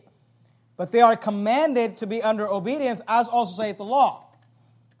speak, but they are commanded to be under obedience, as also saith the law.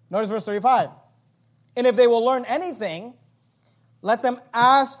 Notice verse 35. And if they will learn anything, let them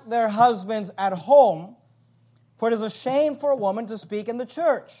ask their husbands at home, for it is a shame for a woman to speak in the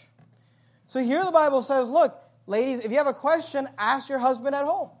church. So here the Bible says, look, ladies, if you have a question, ask your husband at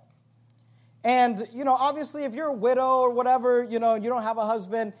home. And, obviously, if you're a widow or whatever, you don't have a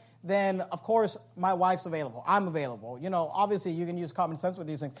husband, then, of course, my wife's available. I'm available. Obviously, you can use common sense with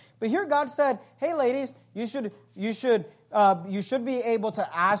these things. But here God said, hey, ladies, you should be able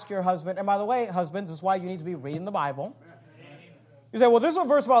to ask your husband. And by the way, husbands, this is why you need to be reading the Bible. You say, well, this is a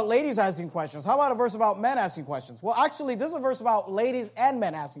verse about ladies asking questions. How about a verse about men asking questions? Well, actually, this is a verse about ladies and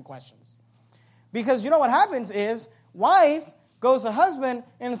men asking questions. Because what happens is, wife goes to husband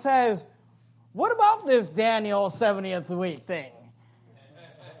and says, what about this Daniel 70th week thing?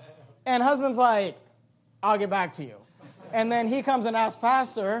 And husband's like, I'll get back to you. And then he comes and asks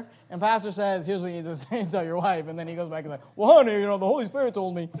pastor, and pastor says, here's what you need to say to your wife. And then he goes back and like, well, honey, the Holy Spirit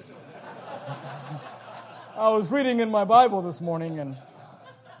told me. I was reading in my Bible this morning,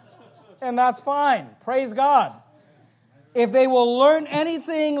 and that's fine. Praise God. If they will learn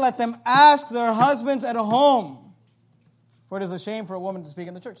anything, let them ask their husbands at home. For it is a shame for a woman to speak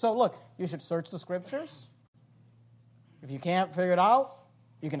in the church. So look, you should search the scriptures. If you can't figure it out,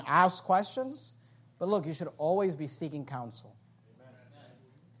 you can ask questions. But look, you should always be seeking counsel.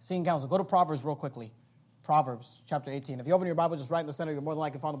 Seeking counsel. Go to Proverbs real quickly. Proverbs chapter 18. If you open your Bible, just right in the center, you're more than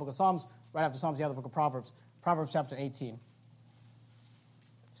likely to find the book of Psalms. Right after Psalms, you have the book of Proverbs. Proverbs chapter 18.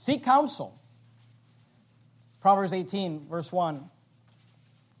 Seek counsel. Proverbs 18, verse 1.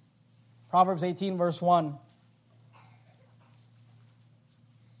 Proverbs 18, verse 1.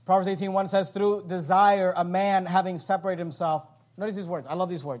 Proverbs 18:1 says, through desire, a man having separated himself. Notice these words. I love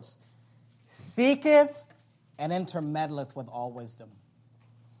these words. Seeketh and intermeddleth with all wisdom.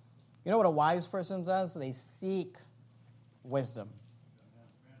 You know what a wise person does? They seek wisdom.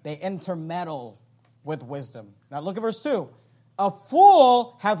 They intermeddle with wisdom. Now look at verse 2. A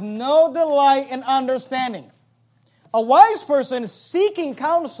fool hath no delight in understanding. A wise person is seeking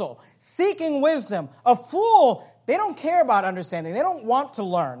counsel, seeking wisdom. A fool, they don't care about understanding. They don't want to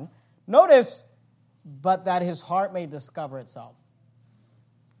learn. Notice, but that his heart may discover itself.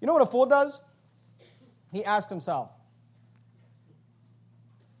 You know what a fool does? He asks himself.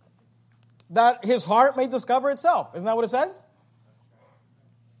 That his heart may discover itself. Isn't that what it says?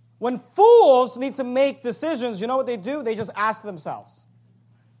 When fools need to make decisions, you know what they do? They just ask themselves.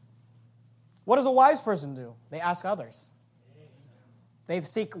 What does a wise person do? They ask others. They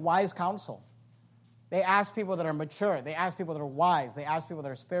seek wise counsel. They ask people that are mature. They ask people that are wise. They ask people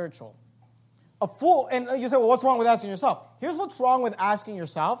that are spiritual. A fool, and you say, well, what's wrong with asking yourself? Here's what's wrong with asking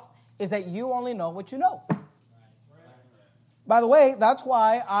yourself, is that you only know what you know. By the way, that's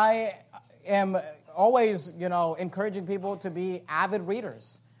why I am always, encouraging people to be avid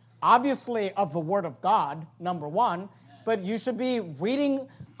readers. Obviously, of the Word of God, number one, but you should be reading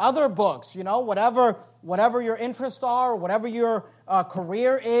other books, whatever your interests are, whatever your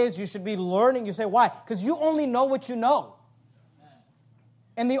career is, you should be learning. You say, why? Because you only know what you know.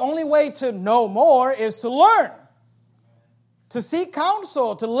 And the only way to know more is to learn, to seek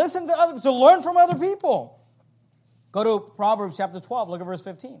counsel, to listen to others, to learn from other people. Go to Proverbs chapter 12, look at verse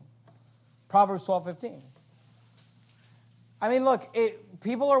 15. Proverbs 12:15. I mean, look,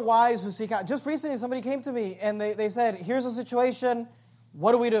 people are wise who seek out. Just recently, somebody came to me and they said, here's a situation,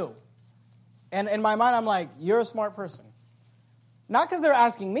 what do we do? And in my mind, I'm like, you're a smart person. Not because they're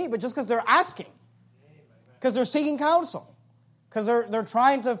asking me, but just because they're asking. Because they're seeking counsel. Because they're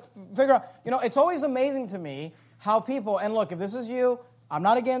trying to figure out. It's always amazing to me how people, and look, if this is you, I'm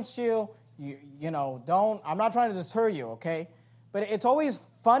not against you. I'm not trying to deter you, okay? But it's always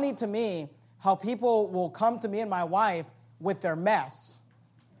funny to me how people will come to me and my wife with their mess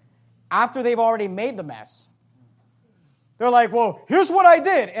after they've already made the mess. They're like, well, here's what I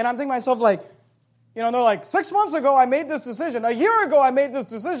did. And I'm thinking to myself, like, they're like, 6 months ago I made this decision. A year ago I made this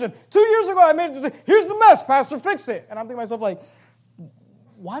decision. 2 years ago I made this decision. Here's the mess, Pastor, fix it. And I'm thinking to myself, like,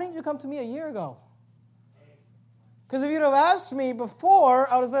 why didn't you come to me a year ago? Because if you'd have asked me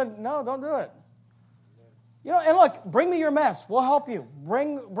before, I would have said, no, don't do it. And look, bring me your mess. We'll help you.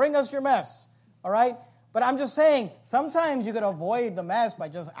 Bring us your mess. All right? But I'm just saying, sometimes you could avoid the mess by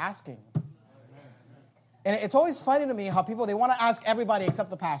just asking. And it's always funny to me how people, they want to ask everybody except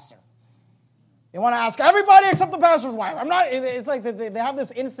the pastor. They want to ask everybody except the pastor's wife. It's like they have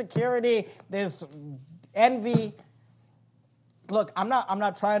this insecurity, this envy. Look, I'm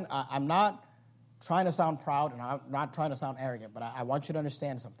not trying to sound proud, and I'm not trying to sound arrogant, but I want you to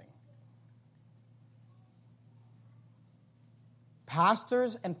understand something.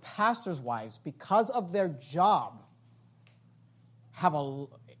 Pastors and pastors' wives, because of their job,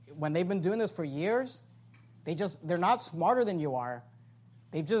 when they've been doing this for years, they're not smarter than you are.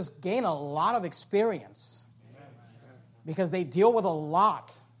 They've just gained a lot of experience because they deal with a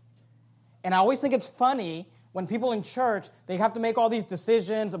lot. And I always think it's funny when people in church, they have to make all these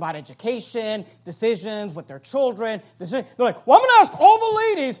decisions about education, decisions with their children. They're like, well, I'm going to ask all the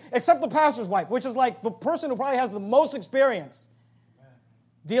ladies except the pastor's wife, which is like the person who probably has the most experience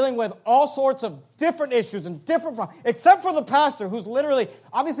dealing with all sorts of different issues and different problems, except for the pastor who's literally,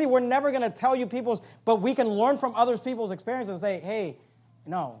 obviously we're never going to tell you but we can learn from other people's experiences and say, hey,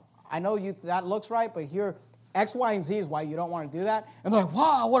 I know that looks right, but here, X, Y, and Z is why you don't want to do that. And they're like,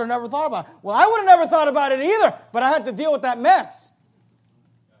 wow, I would have never thought about it. Well, I would have never thought about it either, but I had to deal with that mess.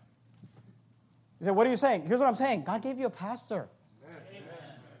 You say, what are you saying? Here's what I'm saying. God gave you a pastor.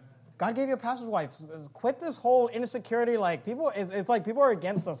 God gave you a pastor's wife. Quit this whole insecurity. Like it's like people are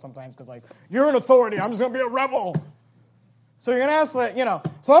against us sometimes because you're an authority. I'm just going to be a rebel. So you're going to ask so I'm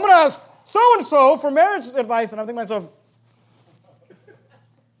going to ask so-and-so for marriage advice. And I'm thinking to myself,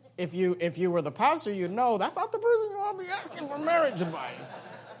 if you were the pastor, you'd know that's not the person you want to be asking for marriage advice.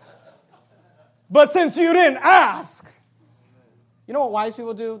 But since you didn't ask, you know what wise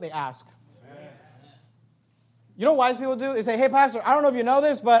people do? They ask. You know what wise people do? They say, hey, pastor, I don't know if you know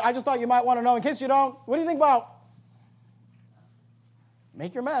this, but I just thought you might want to know. In case you don't, what do you think about?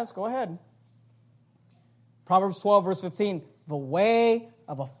 Make your mess. Go ahead. Proverbs 12, verse 15. The way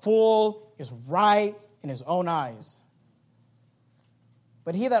of a fool is right in his own eyes,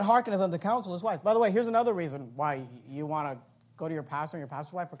 but he that hearkeneth unto counsel is wise. By the way, here's another reason why you want to go to your pastor and your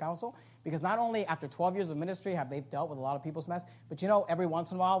pastor's wife for counsel, because not only after 12 years of ministry have they dealt with a lot of people's mess, but you know, every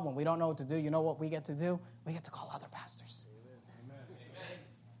once in a while when we don't know what to do, you know what we get to do? We get to call other pastors. Amen.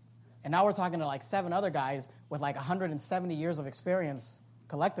 And now we're talking to like 7 other guys with like 170 years of experience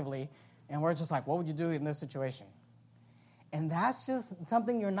collectively, and we're just like, what would you do in this situation? And that's just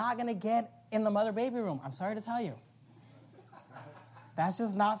something you're not going to get in the mother-baby room. I'm sorry to tell you. That's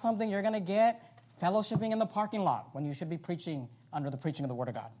just not something you're going to get fellowshipping in the parking lot when you should be preaching under the preaching of the Word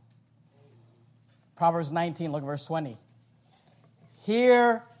of God. Proverbs 19, look at verse 20.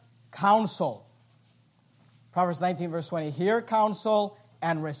 Hear counsel. Proverbs 19, verse 20. Hear counsel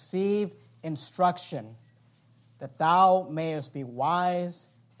and receive instruction, that thou mayest be wise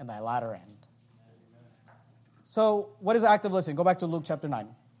in thy latter end. So, what is active listening? Go back to Luke chapter 9.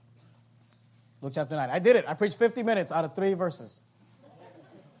 Luke chapter 9. I did it. I preached 50 minutes out of 3 verses.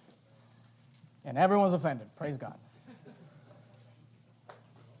 And everyone's offended. Praise God.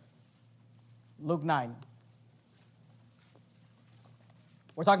 Luke 9.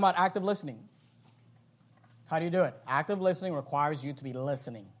 We're talking about active listening. How do you do it? Active listening requires you to be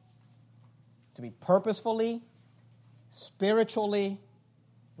listening. To be purposefully, spiritually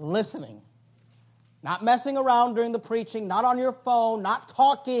listening. Not messing around during the preaching, not on your phone, not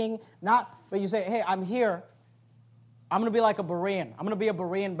talking, but you say, hey, I'm here. I'm going to be like a Berean. I'm going to be a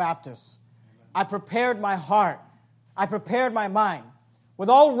Berean Baptist. I prepared my heart. I prepared my mind. With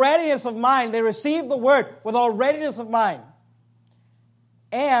all readiness of mind, they received the word with all readiness of mind.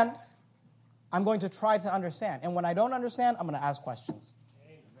 And I'm going to try to understand. And when I don't understand, I'm going to ask questions.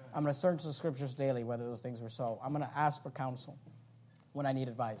 I'm going to search the scriptures daily, whether those things were so. I'm going to ask for counsel when I need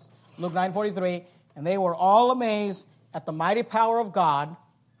advice. Luke 9:43, and they were all amazed at the mighty power of God.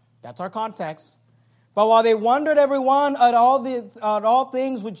 That's our context. But while they wondered every one at all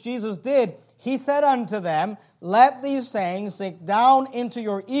things which Jesus did, he said unto them, let these sayings sink down into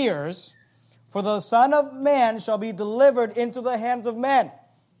your ears, for the Son of Man shall be delivered into the hands of men.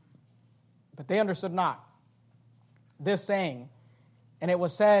 But they understood not this saying, and it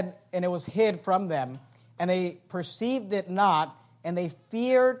was said, and it was hid from them, and they perceived it not, and they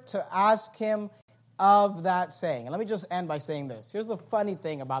feared to ask him of that saying. And let me just end by saying this. Here's the funny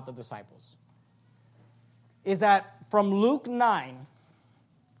thing about the disciples, is that from Luke 9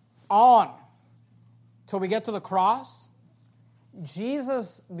 on till we get to the cross,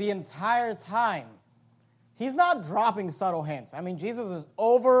 Jesus, the entire time, he's not dropping subtle hints. I mean, Jesus is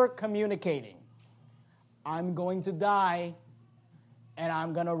over-communicating. I'm going to die, and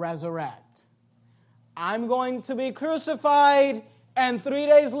I'm going to resurrect. I'm going to be crucified, and 3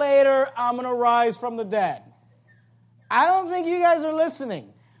 days later, I'm going to rise from the dead. I don't think you guys are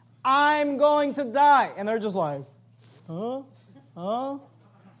listening. I'm going to die. And they're just like, huh?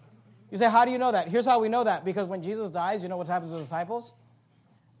 You say, how do you know that? Here's how we know that. Because when Jesus dies, you know what happens to the disciples?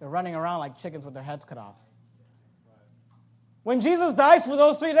 They're running around like chickens with their heads cut off. When Jesus dies for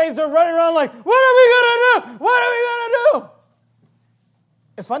those 3 days, they're running around like, what are we going to do? What are we going to do?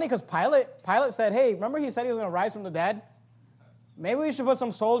 It's funny because Pilate said, hey, remember he said he was going to rise from the dead? Maybe we should put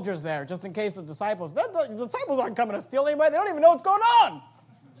some soldiers there just in case the disciples aren't coming to steal anybody. They don't even know what's going on.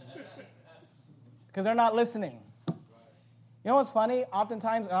 Because they're not listening. You know what's funny?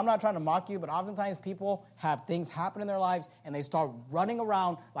 Oftentimes, and I'm not trying to mock you, but oftentimes people have things happen in their lives and they start running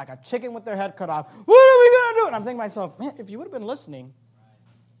around like a chicken with their head cut off. What are we going to do? And I'm thinking to myself, man, if you would have been listening.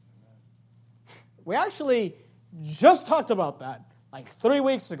 We actually just talked about that like 3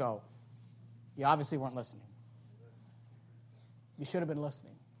 weeks ago. You obviously weren't listening. You should have been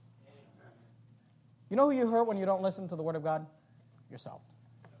listening. You know who you hurt when you don't listen to the Word of God? Yourself.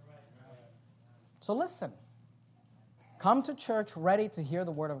 So listen. Come to church ready to hear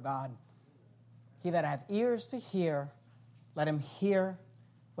the Word of God. He that hath ears to hear, let him hear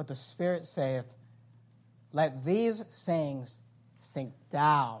what the Spirit saith. Let these sayings sink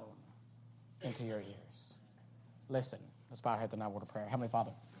down into your ears. Listen. Let's bow our heads and now word of prayer. Heavenly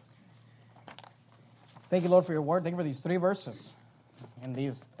Father, thank you, Lord, for your word. Thank you for these 3 verses and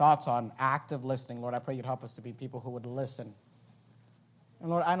these thoughts on active listening. Lord, I pray you'd help us to be people who would listen. And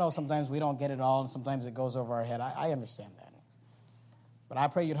Lord, I know sometimes we don't get it all, and sometimes it goes over our head. I understand that. But I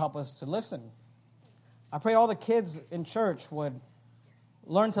pray you'd help us to listen. I pray all the kids in church would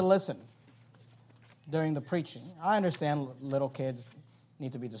learn to listen during the preaching. I understand little kids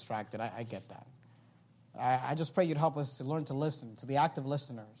need to be distracted. I get that. I just pray you'd help us to learn to listen, to be active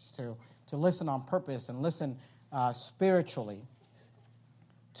listeners, to listen on purpose and listen spiritually,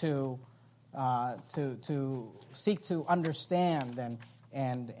 to seek to understand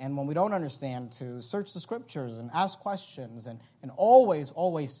and when we don't understand, to search the scriptures and ask questions and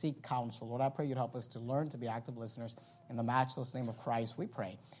always seek counsel. Lord, I pray you'd help us to learn to be active listeners. In the matchless name of Christ, we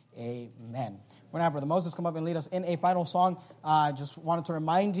pray. Amen. We're going to have Brother Moses come up and lead us in a final song. I just wanted to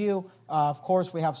remind you, of course, we have